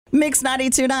Mix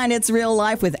 92.9, It's Real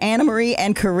Life with Anna Marie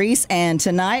and Carice. And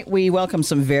tonight we welcome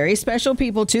some very special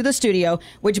people to the studio.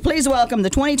 Would you please welcome the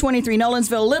 2023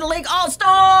 Nolensville Little League All-Stars!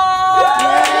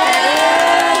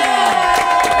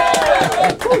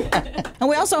 And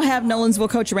we also have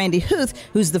Nolensville coach Randy Huth,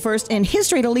 who's the first in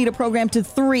history to lead a program to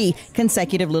 3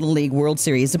 consecutive Little League World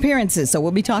Series appearances. So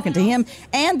we'll be talking to him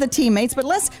and the teammates. But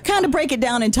let's kind of break it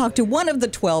down and talk to one of the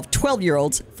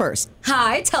 12-year-olds first.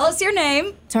 Hi, tell us your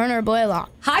name. Turner Blalock.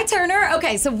 Hi, Turner.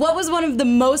 Okay, so what was one of the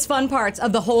most fun parts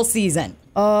of the whole season?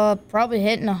 Probably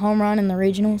hitting a home run in the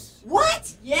regionals.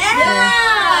 What?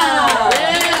 Yeah!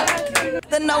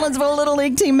 The Nolensville Little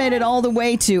League team made it all the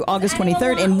way to August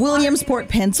 23rd in Williamsport,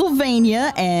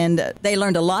 Pennsylvania, and they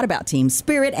learned a lot about team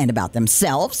spirit and about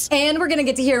themselves. And we're going to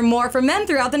get to hear more from them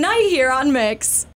throughout the night here on Mix.